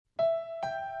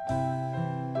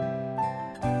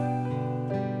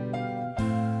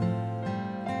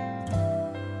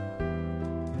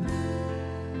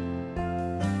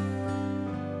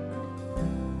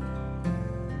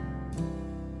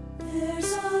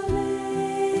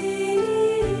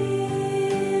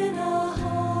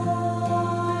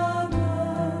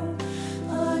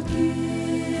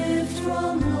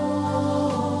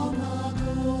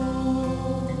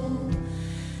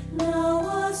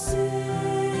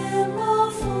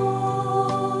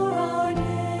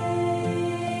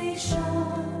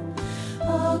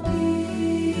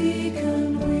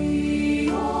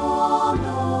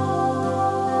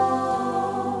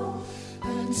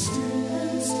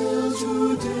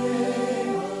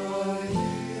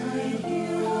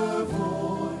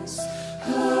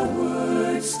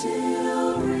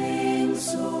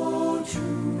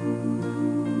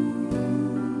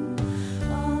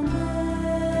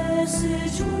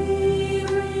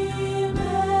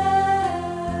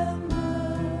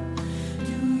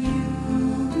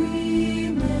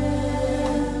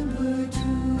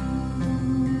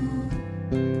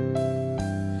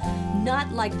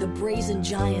like the brazen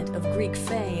giant of Greek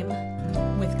fame,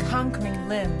 with conquering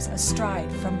limbs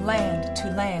astride from land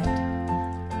to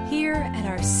land. Here at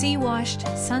our sea-washed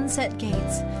sunset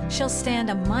gates shall stand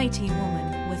a mighty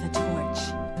woman with a torch,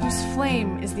 whose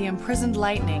flame is the imprisoned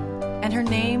lightning, and her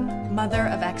name, Mother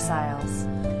of Exiles.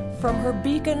 From her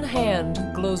beacon hand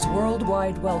glows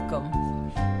worldwide welcome.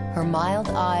 Her mild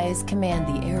eyes command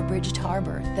the air-bridged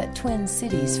harbor that twin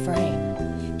cities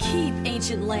frame. Keep,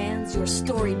 ancient lands, your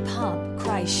storied pomp,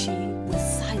 cries she with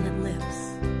silent lips.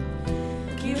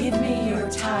 Give me your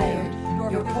tired,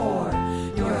 your poor,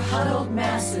 your huddled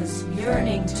masses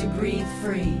yearning to breathe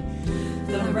free,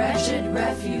 the wretched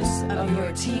refuse of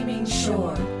your teeming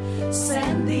shore.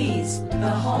 Send these, the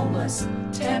homeless,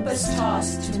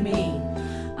 tempest-tossed, to me.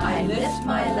 I lift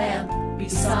my lamp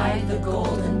beside the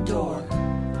golden door.